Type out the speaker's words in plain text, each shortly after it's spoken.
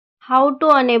How to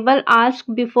enable ask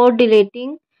before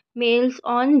deleting mails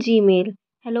on Gmail.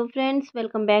 Hello friends,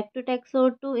 welcome back to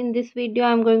TechSort2. In this video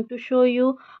I am going to show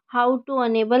you how to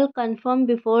enable confirm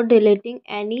before deleting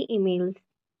any emails.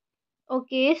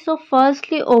 Okay, so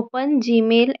firstly open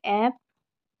Gmail app.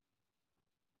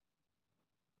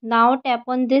 Now tap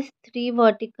on these three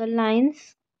vertical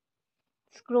lines.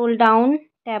 Scroll down,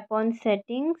 tap on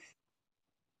settings.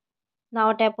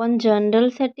 Now tap on general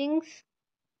settings.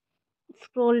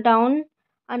 Scroll down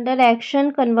under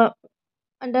action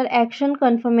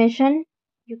confirmation,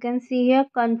 you can see here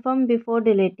confirm before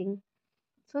deleting.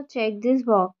 So check this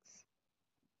box.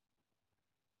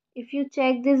 If you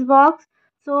check this box,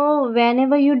 so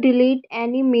whenever you delete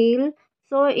any mail,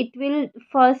 so it will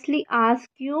firstly ask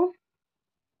you,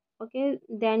 okay,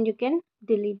 then you can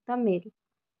delete the mail.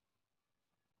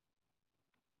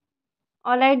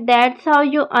 Alright, that's how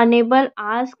you enable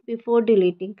ask before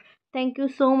deleting. Thank you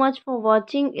so much for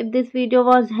watching. If this video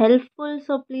was helpful,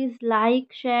 so please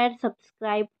like, share,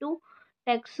 subscribe to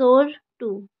TechSore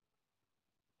 2.